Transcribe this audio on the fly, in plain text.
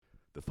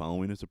The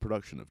following is a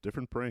production of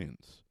Different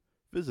Brains.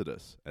 Visit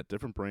us at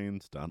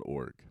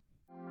differentbrains.org.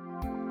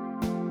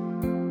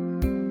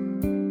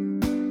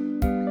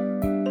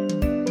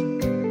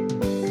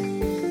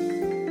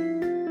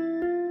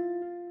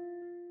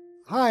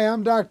 Hi,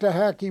 I'm Dr.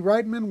 Hackey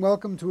Reitman.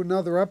 Welcome to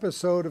another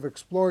episode of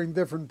Exploring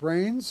Different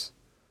Brains.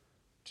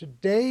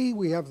 Today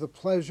we have the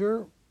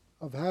pleasure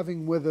of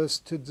having with us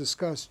to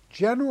discuss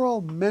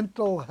general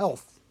mental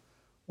health,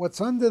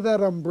 what's under that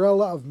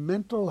umbrella of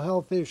mental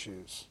health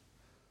issues.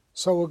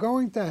 So we're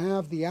going to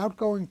have the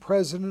outgoing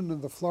president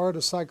of the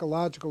Florida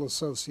Psychological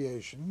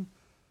Association,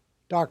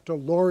 Dr.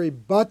 Lori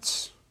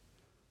Butts,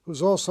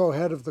 who's also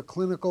head of the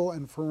Clinical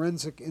and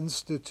Forensic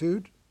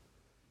Institute,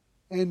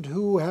 and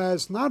who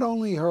has not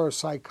only her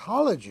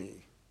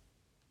psychology,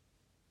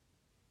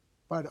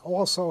 but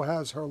also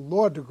has her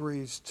law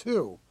degrees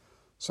too.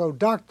 So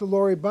Dr.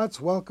 Lori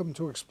Butts, welcome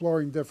to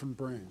Exploring Different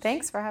Brains.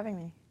 Thanks for having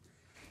me.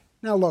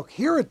 Now look,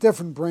 here at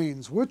Different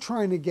Brains, we're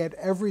trying to get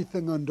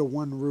everything under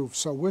one roof.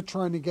 So we're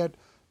trying to get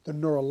the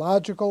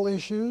neurological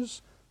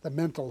issues, the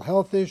mental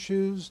health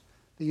issues,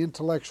 the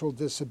intellectual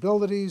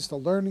disabilities, the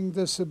learning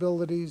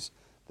disabilities,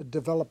 the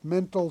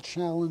developmental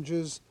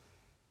challenges.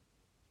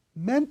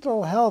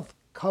 Mental health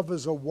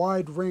covers a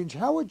wide range.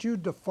 How would you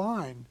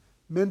define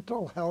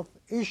mental health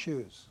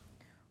issues?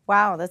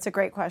 Wow, that's a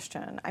great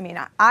question. I mean,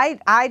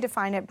 I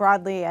define it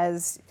broadly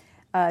as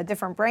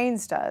Different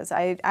Brains does.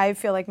 I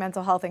feel like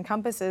mental health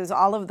encompasses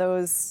all of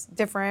those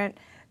different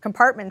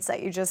compartments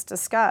that you just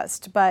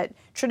discussed. But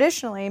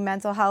traditionally,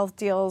 mental health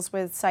deals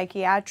with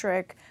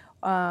psychiatric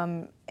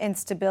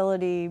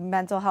instability,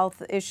 mental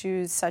health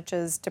issues such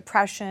as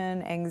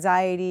depression,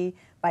 anxiety,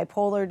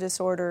 bipolar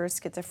disorder,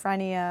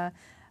 schizophrenia,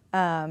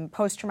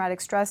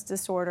 post-traumatic stress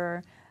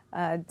disorder.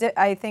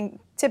 I think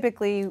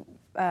typically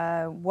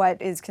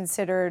what is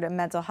considered a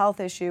mental health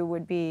issue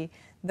would be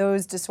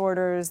those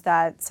disorders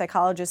that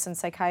psychologists and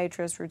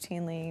psychiatrists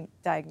routinely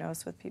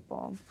diagnose with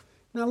people.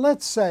 Now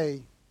let's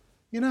say,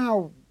 you know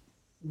how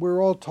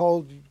we're all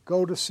told you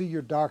go to see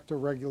your doctor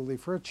regularly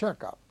for a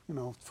checkup,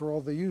 for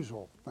all the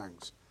usual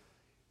things.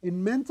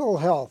 In mental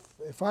health,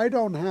 if I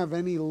don't have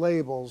any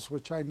labels,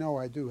 which I know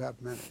I do have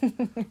many,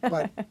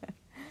 but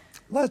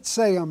let's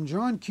say I'm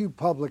John Q.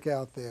 Public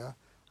out there,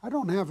 I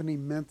don't have any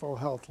mental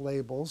health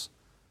labels,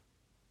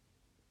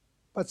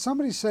 but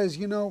somebody says,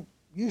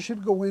 you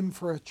should go in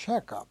for a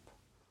checkup.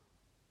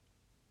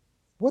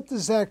 What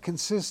does that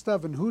consist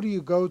of, and who do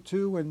you go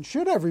to, and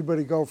should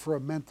everybody go for a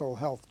mental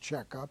health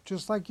checkup,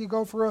 just like you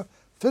go for a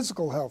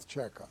physical health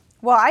checkup?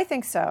 Well, I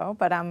think so,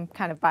 but I'm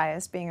kind of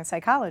biased being a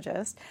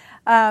psychologist.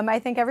 I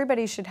think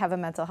everybody should have a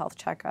mental health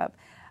checkup.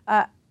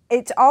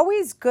 It's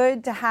always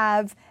good to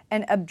have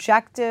an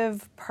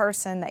objective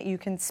person that you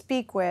can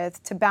speak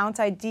with to bounce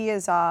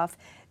ideas off,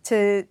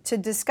 to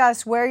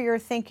discuss where you're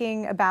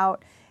thinking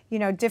about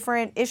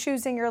different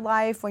issues in your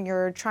life when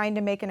you're trying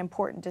to make an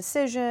important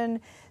decision.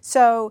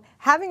 So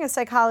having a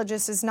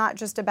psychologist is not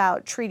just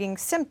about treating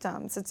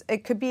symptoms.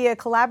 It could be a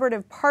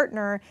collaborative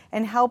partner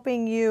in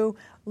helping you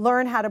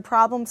learn how to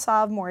problem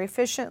solve more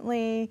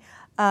efficiently,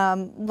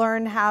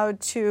 learn how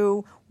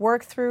to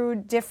work through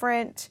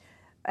different,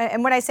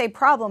 and when I say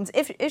problems,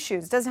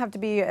 issues, it doesn't have to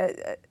be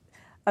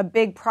a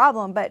big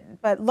problem,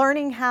 but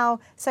learning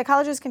how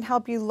psychologists can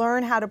help you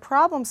learn how to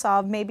problem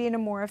solve maybe in a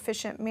more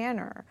efficient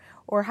manner,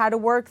 or how to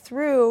work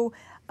through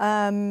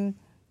a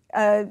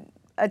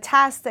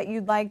task that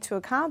you'd like to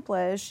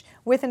accomplish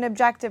with an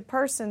objective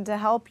person to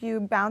help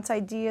you bounce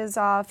ideas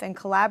off and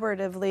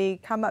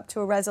collaboratively come up to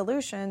a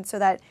resolution so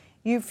that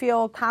you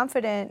feel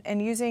confident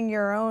in using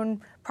your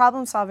own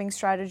problem-solving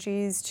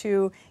strategies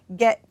to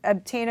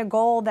obtain a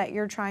goal that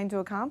you're trying to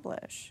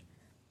accomplish.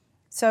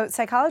 So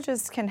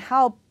psychologists can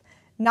help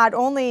not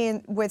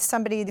only with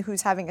somebody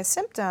who's having a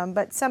symptom,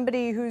 but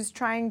somebody who's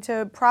trying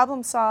to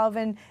problem solve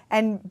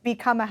and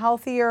become a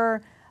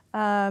healthier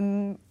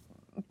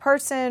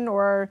person,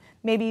 or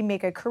maybe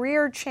make a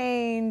career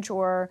change,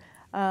 or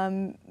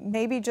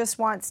maybe just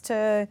wants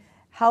to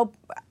help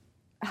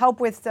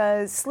with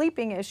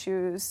sleeping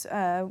issues.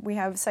 We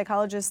have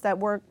psychologists that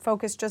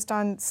focus just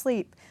on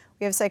sleep.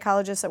 We have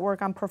psychologists that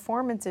work on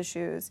performance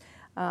issues,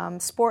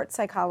 sports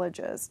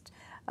psychologists.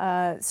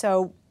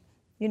 So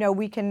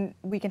we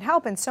can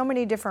help in so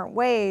many different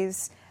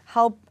ways,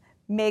 help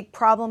make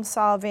problem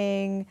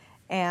solving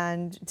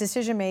and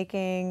decision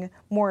making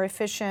more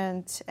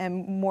efficient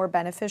and more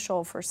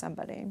beneficial for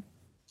somebody.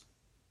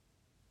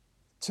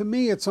 To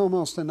me, it's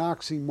almost an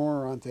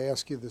oxymoron to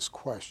ask you this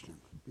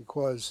question,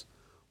 because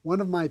one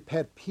of my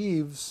pet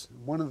peeves,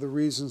 one of the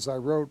reasons I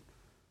wrote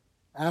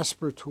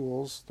Asper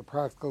Tools, the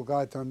Practical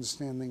Guide to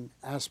Understanding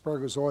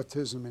Asperger's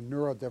Autism and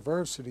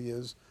Neurodiversity,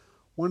 is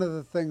one of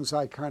the things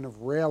I kind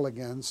of rail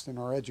against in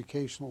our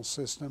educational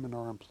system and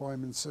our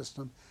employment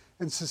system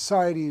and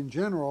society in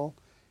general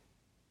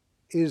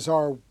is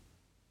our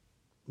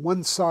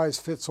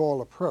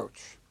one-size-fits-all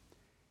approach.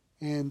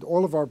 And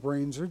all of our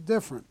brains are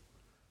different,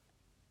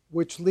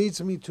 which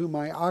leads me to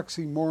my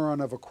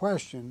oxymoron of a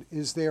question.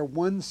 Is there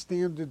one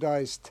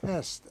standardized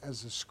test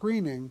as a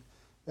screening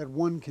that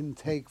one can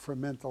take for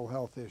mental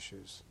health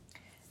issues?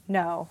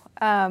 No.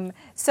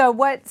 So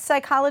what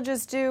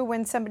psychologists do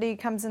when somebody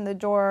comes in the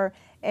door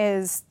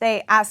is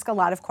they ask a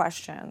lot of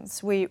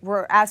questions.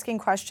 We're asking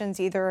questions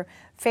either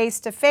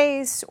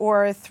face-to-face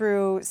or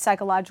through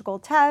psychological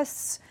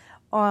tests.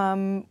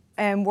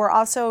 And we're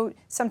also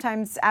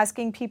sometimes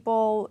asking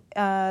people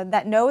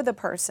that know the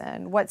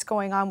person, what's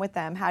going on with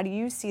them, how do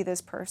you see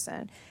this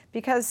person?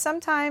 Because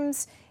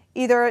sometimes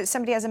either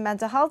somebody has a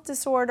mental health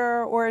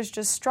disorder or is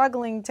just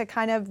struggling to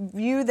kind of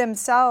view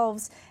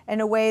themselves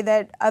in a way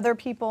that other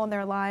people in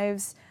their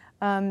lives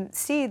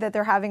see that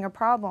they're having a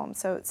problem.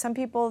 So some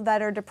people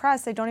that are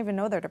depressed, they don't even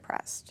know they're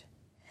depressed.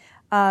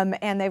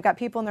 And they've got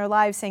people in their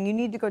lives saying, you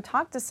need to go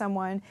talk to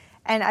someone.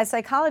 And as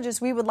psychologists,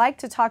 we would like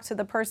to talk to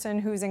the person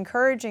who's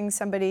encouraging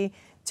somebody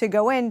to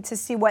go in to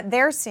see what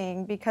they're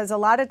seeing, because a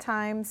lot of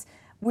times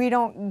we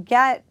don't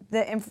get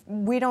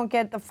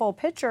the full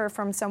picture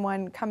from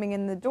someone coming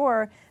in the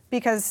door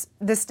because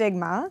the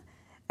stigma,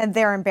 and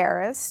they're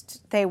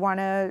embarrassed. They want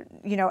to,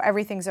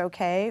 everything's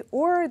okay,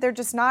 or they're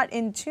just not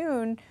in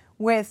tune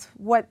with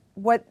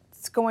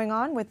what's going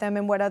on with them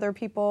and what other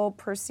people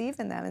perceive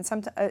in them. And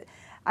sometimes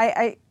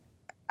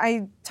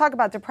I talk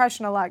about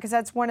depression a lot because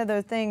that's one of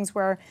the things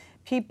where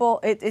people,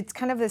 it's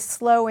kind of this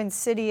slow,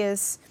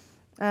 insidious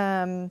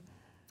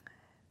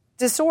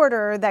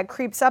disorder that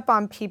creeps up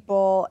on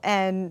people,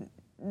 and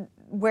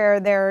where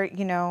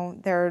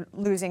they're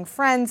losing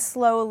friends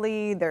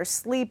slowly, they're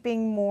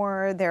sleeping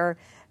more, they're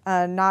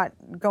not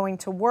going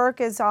to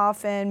work as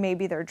often,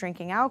 maybe they're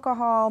drinking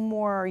alcohol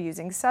more or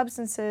using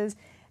substances,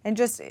 and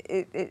just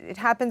it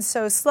happens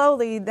so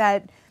slowly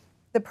that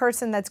the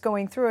person that's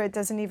going through it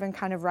doesn't even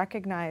kind of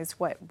recognize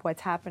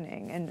what's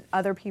happening. And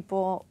other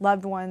people,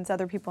 loved ones,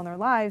 other people in their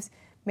lives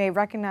may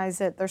recognize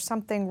that there's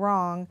something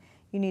wrong,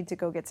 you need to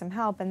go get some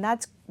help. And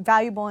that's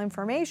valuable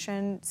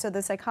information so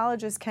the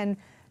psychologist can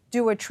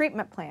do a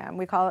treatment plan.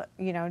 We call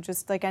it,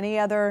 just like any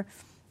other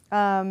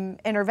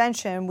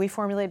intervention, we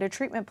formulate a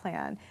treatment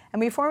plan. And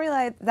we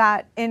formulate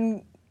that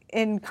in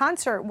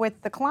concert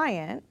with the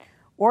client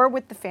or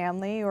with the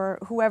family or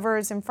whoever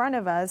is in front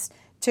of us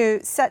to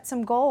set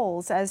some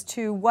goals as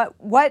to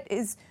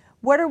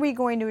what are we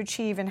going to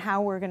achieve and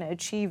how we're going to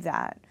achieve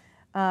that.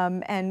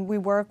 And we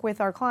work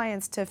with our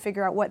clients to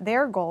figure out what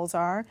their goals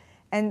are.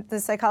 And the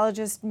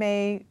psychologist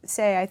may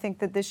say, I think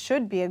that this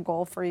should be a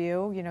goal for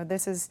you.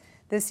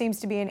 This seems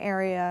to be an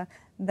area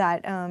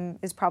that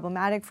is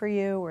problematic for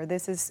you, or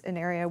this is an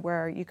area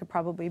where you could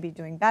probably be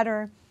doing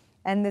better,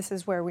 and this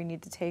is where we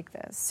need to take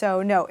this.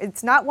 So no,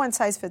 it's not one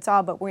size fits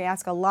all, but we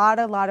ask a lot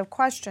of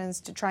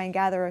questions to try and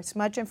gather as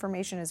much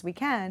information as we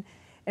can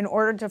in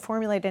order to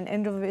formulate an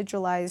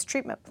individualized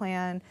treatment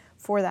plan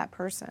for that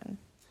person.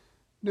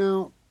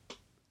 Now,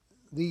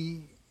 you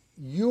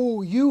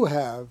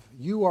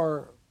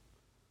are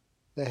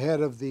the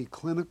head of the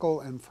Clinical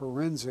and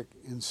Forensic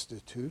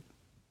Institute,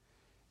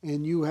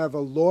 and you have a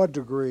law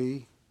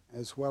degree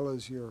as well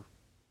as your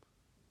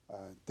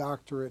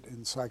doctorate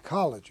in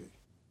psychology.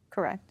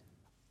 Correct.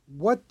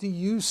 What do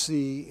you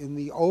see in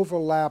the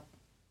overlap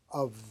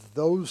of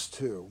those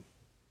two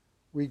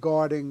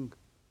regarding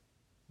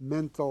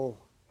mental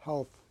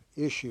health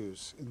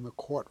issues in the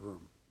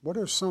courtroom? What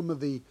are some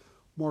of the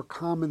more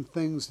common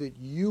things that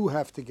you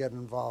have to get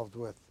involved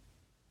with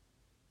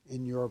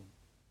in your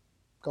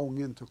going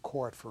into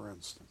court, for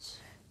instance?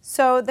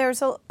 So there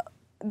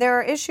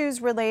are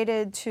issues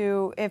related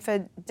to if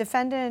a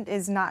defendant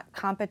is not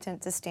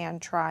competent to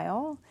stand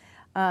trial,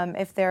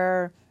 if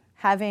they're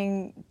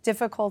having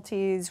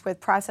difficulties with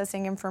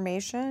processing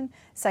information,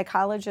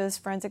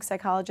 forensic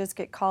psychologists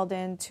get called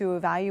in to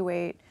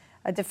evaluate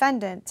a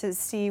defendant to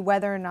see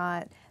whether or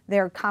not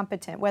they're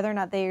competent, whether or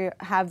not they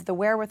have the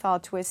wherewithal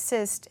to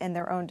assist in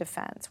their own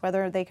defense,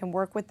 whether they can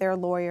work with their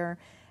lawyer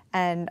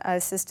and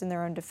assist in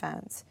their own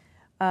defense.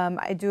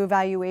 I do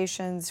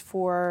evaluations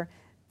for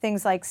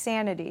things like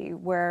sanity,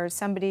 where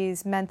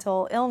somebody's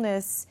mental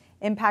illness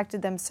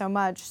impacted them so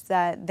much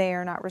that they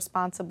are not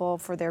responsible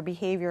for their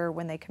behavior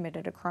when they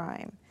committed a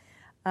crime.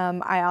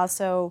 I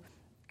also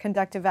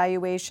conduct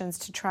evaluations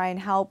to try and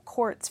help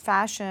courts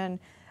fashion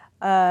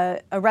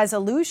a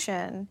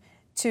resolution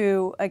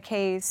to a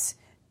case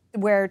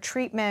where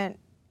treatment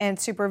and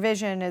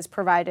supervision is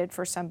provided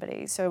for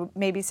somebody. So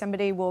maybe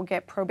somebody will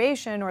get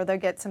probation, or they'll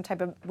get some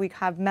type of, we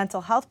have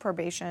mental health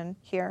probation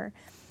here,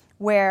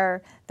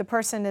 where the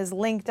person is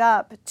linked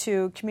up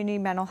to community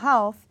mental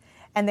health,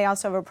 and they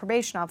also have a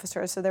probation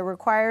officer. So they're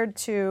required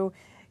to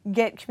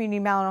get community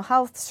mental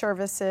health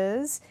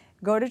services,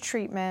 go to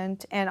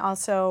treatment, and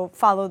also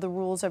follow the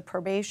rules of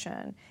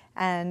probation.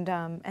 And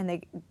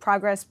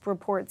progress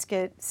reports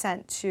get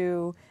sent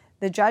to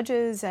the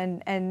judges,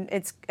 and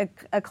it's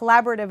a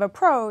collaborative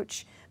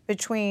approach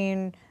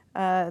between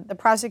the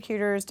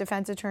prosecutors,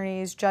 defense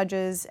attorneys,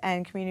 judges,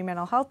 and community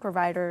mental health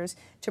providers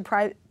to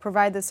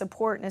provide the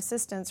support and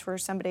assistance for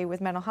somebody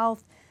with mental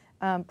health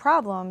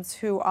problems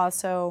who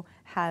also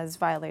has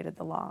violated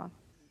the law.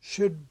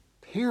 Should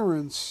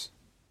parents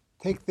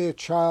take their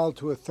child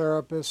to a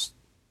therapist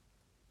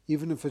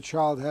even if a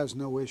child has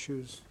no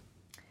issues?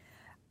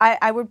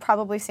 I would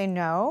probably say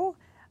no.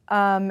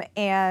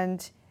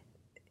 And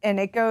and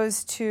it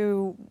goes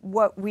to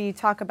what we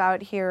talk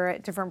about here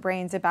at Different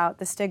Brains about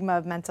the stigma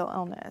of mental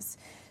illness.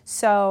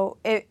 So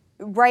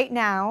right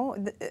now,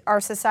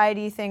 our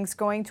society thinks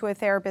going to a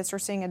therapist or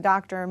seeing a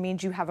doctor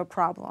means you have a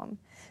problem.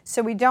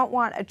 So we don't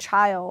want a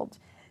child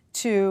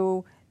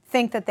to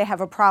think that they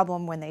have a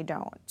problem when they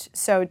don't.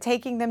 So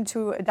taking them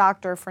to a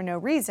doctor for no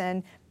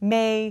reason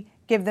may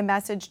give the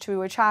message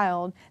to a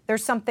child,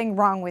 there's something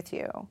wrong with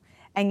you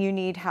and you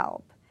need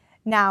help.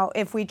 Now,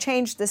 if we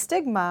change the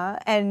stigma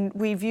and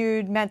we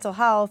viewed mental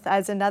health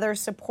as another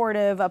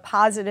supportive, a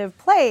positive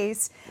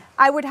place,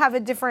 I would have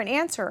a different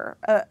answer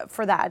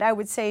for that. I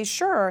would say,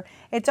 sure,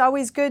 it's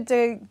always good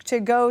to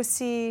go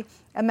see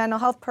a mental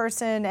health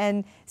person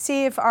and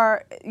see if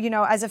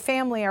as a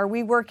family, are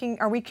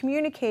we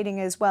communicating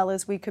as well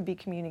as we could be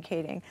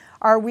communicating?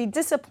 Are we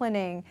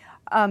disciplining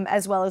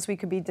as well as we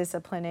could be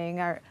disciplining?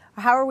 Or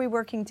how are we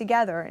working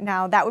together?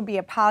 Now, that would be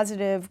a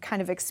positive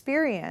kind of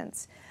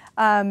experience.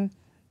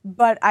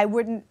 But I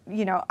wouldn't,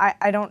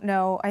 I don't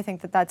know. I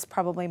think that that's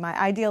probably my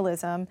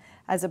idealism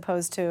as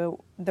opposed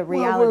to the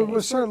reality. Well,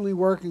 we're certainly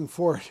working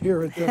for it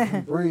here at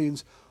Different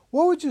Brains.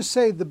 What would you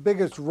say the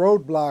biggest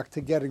roadblock to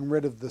getting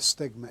rid of the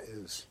stigma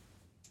is?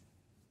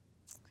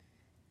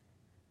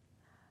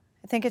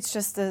 I think it's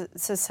just the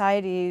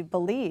society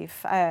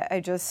belief.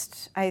 I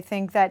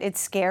think that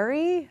it's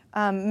scary.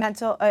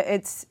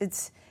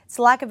 It's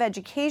lack of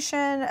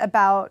education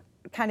about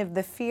kind of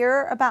the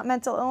fear about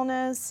mental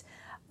illness.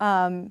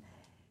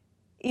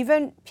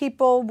 Even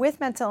people with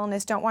mental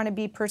illness don't want to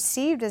be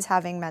perceived as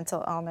having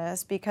mental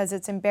illness because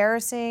it's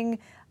embarrassing.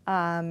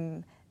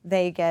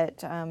 They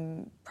get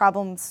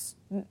problems,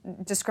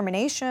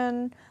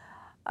 discrimination,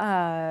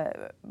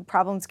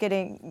 problems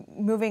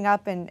moving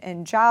up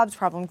in jobs,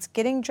 problems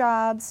getting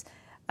jobs.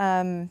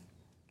 I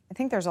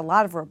think there's a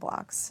lot of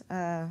roadblocks.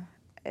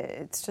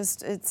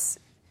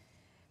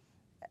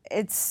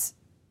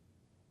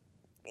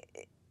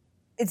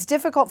 It's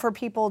difficult for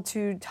people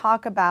to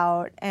talk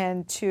about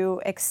and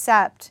to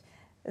accept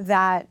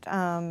that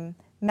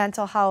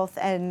mental health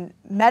and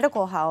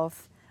medical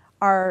health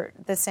are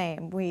the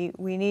same. We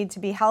need to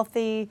be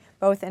healthy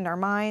both in our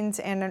minds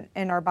and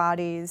in our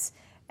bodies,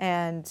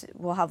 and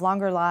we'll have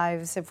longer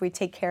lives if we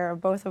take care of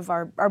both of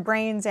our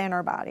brains and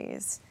our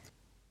bodies.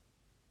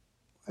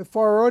 If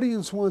our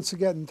audience wants to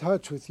get in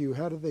touch with you,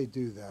 how do they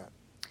do that?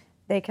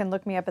 They can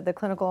look me up at the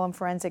Clinical and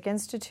Forensic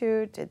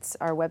Institute. It's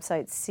our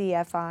website,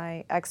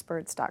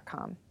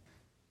 cfiexperts.com.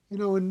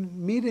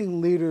 In meeting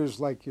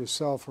leaders like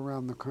yourself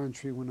around the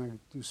country, when I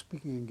do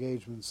speaking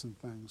engagements and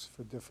things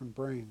for Different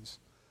Brains,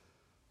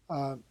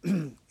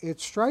 it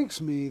strikes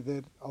me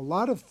that a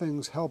lot of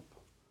things help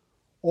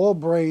all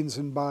brains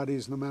and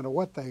bodies, no matter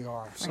what they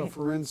are. Right. So,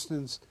 for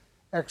instance,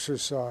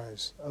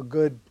 exercise, a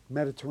good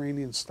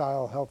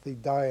Mediterranean-style healthy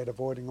diet,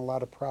 avoiding a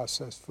lot of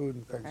processed food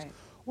and things. Right.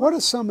 What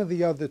are some of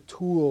the other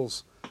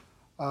tools,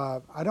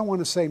 I don't want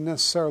to say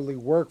necessarily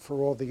work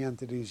for all the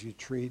entities you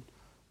treat,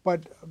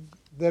 but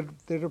that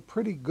are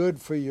pretty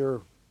good for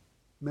your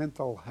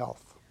mental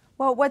health?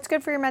 Well, what's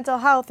good for your mental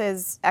health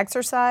is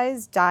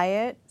exercise,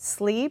 diet,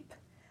 sleep,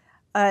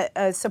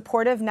 a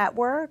supportive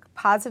network,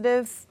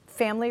 positive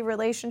family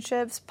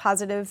relationships,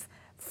 positive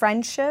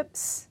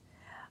friendships,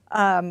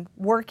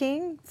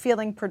 working,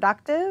 feeling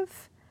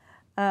productive,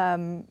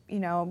 being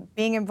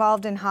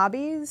involved in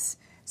hobbies.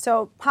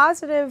 So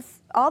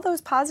all those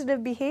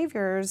positive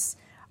behaviors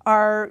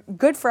are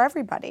good for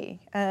everybody,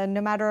 no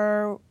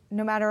matter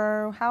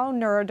how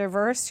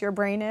neurodiverse your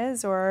brain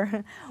is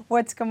or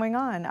what's going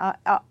on.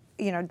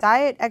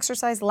 Diet,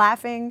 exercise,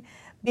 laughing,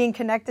 being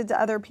connected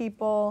to other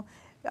people,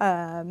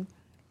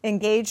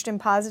 engaged in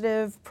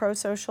positive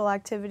pro-social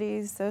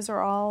activities, those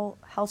are all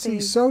healthy. See,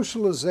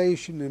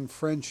 socialization and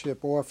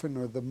friendship often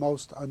are the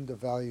most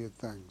undervalued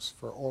things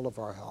for all of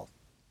our health.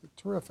 They're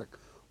terrific.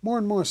 More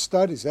and more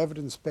studies,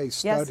 evidence-based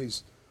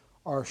studies,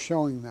 are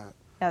showing that.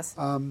 Yes.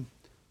 Can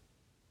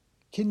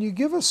you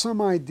give us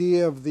some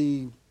idea of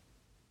the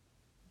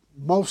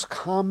most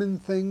common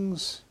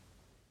things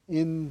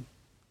in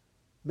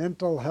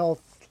mental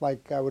health?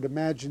 Like, I would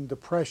imagine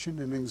depression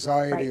and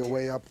anxiety are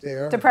way up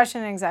there. Depression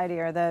and anxiety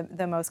are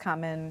the most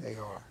common. They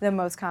are. The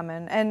most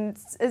common. And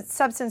it's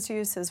substance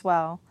use as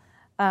well.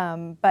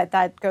 But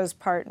that goes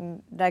part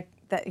in that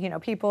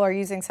people are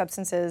using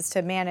substances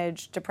to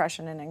manage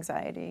depression and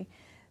anxiety.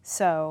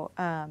 So,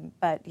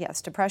 but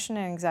yes, depression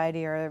and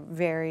anxiety are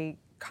very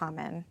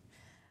common,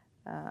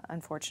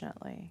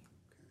 unfortunately,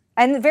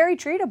 and very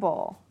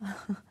treatable.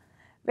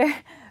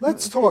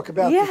 Let's talk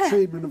about the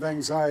treatment of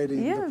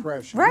anxiety and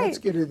depression. Right. Let's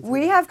get into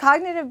We have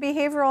cognitive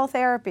behavioral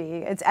therapy.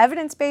 It's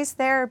evidence-based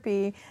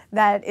therapy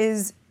that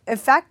is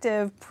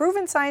effective,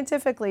 proven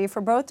scientifically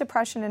for both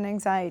depression and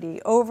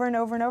anxiety over and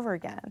over and over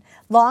again.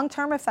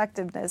 Long-term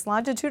effectiveness,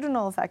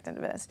 longitudinal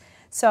effectiveness.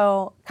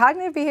 So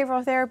cognitive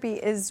behavioral therapy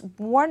is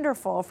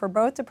wonderful for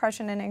both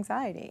depression and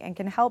anxiety and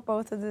can help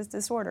both of these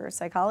disorders.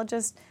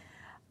 Psychologists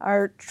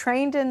are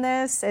trained in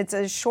this. It's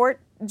a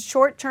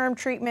short-term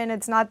treatment.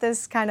 It's not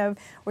this kind of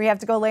where you have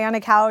to go lay on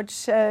a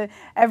couch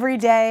every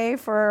day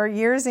for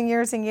years and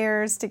years and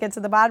years to get to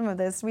the bottom of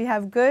this. We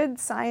have good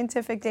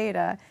scientific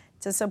data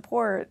to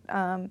support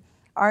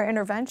our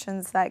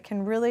interventions that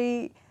can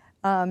really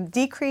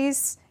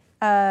decrease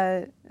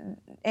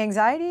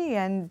anxiety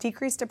and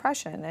decrease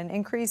depression and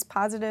increase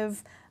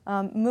positive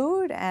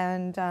mood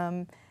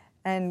and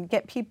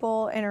get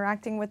people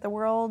interacting with the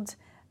world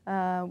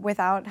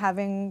without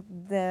having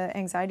the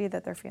anxiety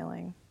that they're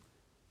feeling.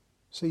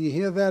 So you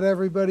hear that,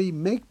 everybody?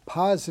 Make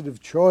positive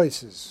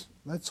choices.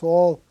 Let's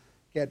all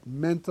get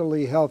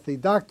mentally healthy.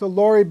 Dr.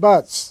 Lori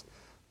Butts,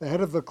 the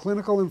head of the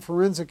Clinical and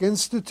Forensic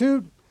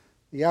Institute,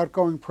 the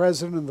outgoing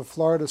president of the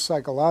Florida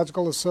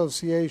Psychological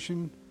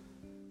Association.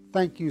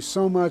 Thank you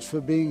so much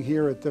for being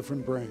here at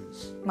Different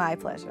Brains. My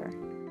pleasure.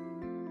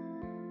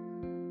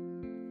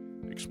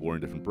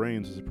 Exploring Different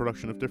Brains is a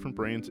production of Different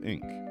Brains,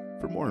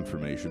 Inc. For more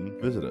information,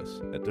 visit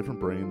us at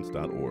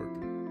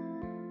differentbrains.org.